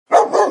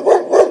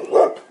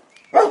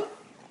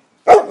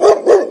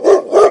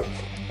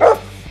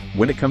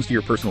When it comes to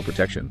your personal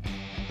protection,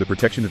 the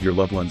protection of your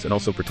loved ones and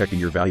also protecting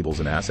your valuables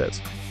and assets,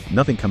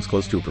 nothing comes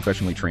close to a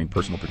professionally trained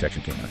personal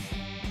protection canine.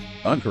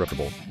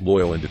 Uncorruptible,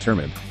 loyal, and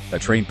determined, a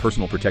trained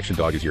personal protection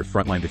dog is your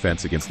frontline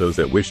defense against those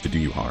that wish to do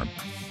you harm.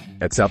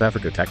 At South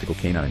Africa Tactical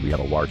Canine, we have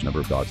a large number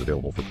of dogs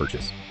available for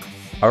purchase.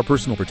 Our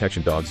personal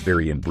protection dogs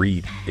vary in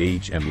breed,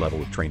 age, and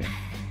level of training.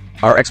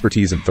 Our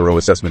expertise and thorough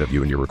assessment of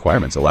you and your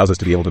requirements allows us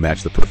to be able to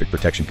match the perfect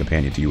protection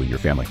companion to you and your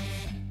family.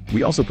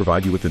 We also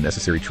provide you with the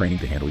necessary training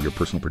to handle your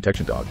personal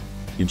protection dog,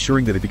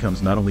 ensuring that it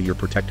becomes not only your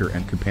protector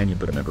and companion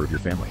but a member of your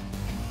family.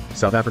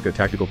 South Africa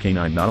Tactical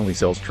Canine not only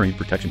sells trained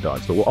protection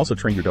dogs but will also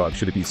train your dog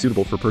should it be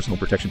suitable for personal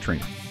protection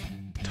training.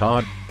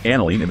 Todd,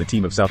 Annaline, and the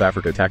team of South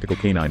Africa Tactical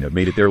Canine have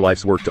made it their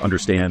life's work to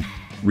understand,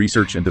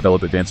 research, and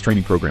develop advanced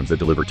training programs that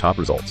deliver top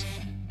results.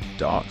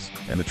 Dogs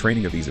and the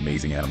training of these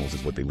amazing animals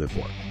is what they live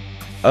for.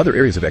 Other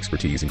areas of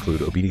expertise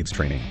include obedience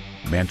training,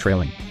 man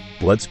trailing,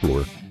 blood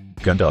spoor,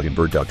 gun dog and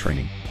bird dog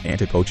training,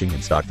 anti-poaching,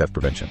 and stock theft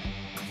prevention.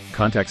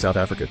 Contact South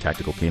Africa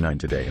Tactical Canine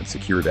today and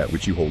secure that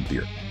which you hold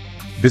dear.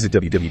 Visit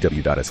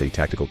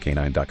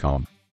www.satacticalcanine.com.